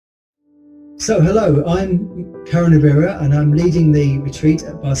So hello, I'm Karen Rivera and I'm leading the retreat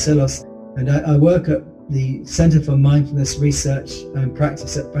at Barcelos, and I work at the Center for Mindfulness Research and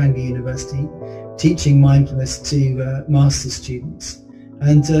Practice at Bangor University, teaching mindfulness to master's students.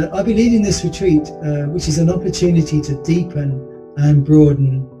 And I'll be leading this retreat, which is an opportunity to deepen and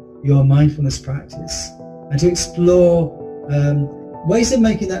broaden your mindfulness practice and to explore ways of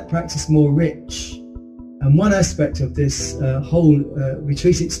making that practice more rich. And one aspect of this whole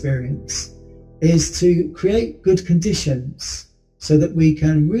retreat experience is to create good conditions so that we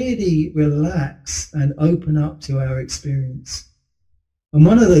can really relax and open up to our experience. And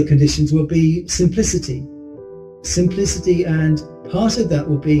one of the conditions will be simplicity. Simplicity, and part of that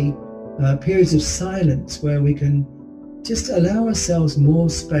will be periods of silence where we can just allow ourselves more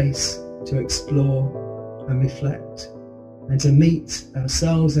space to explore and reflect and to meet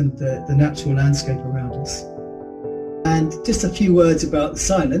ourselves and the natural landscape around us. And just a few words about the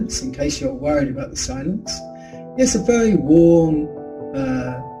silence, in case you're worried about the silence. It's a very warm,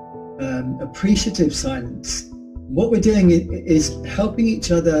 appreciative silence. What we're doing is helping each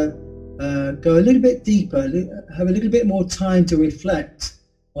other go a little bit deeper, have a little bit more time to reflect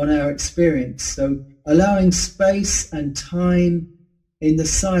on our experience. So allowing space and time in the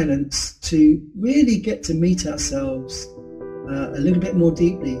silence to really get to meet ourselves a little bit more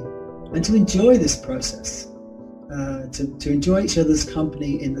deeply and to enjoy this process. To enjoy each other's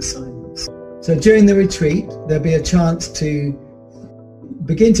company in the silence. So during the retreat, there'll be a chance to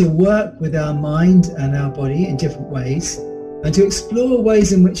begin to work with our mind and our body in different ways, and to explore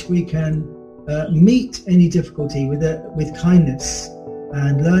ways in which we can meet any difficulty with kindness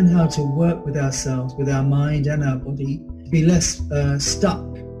and learn how to work with ourselves, with our mind and our body, to be less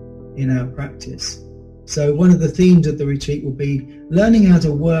stuck in our practice. So one of the themes of the retreat will be learning how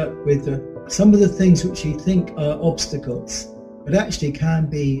to work with some of the things which you think are obstacles, but actually can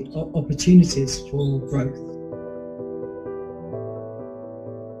be opportunities for growth.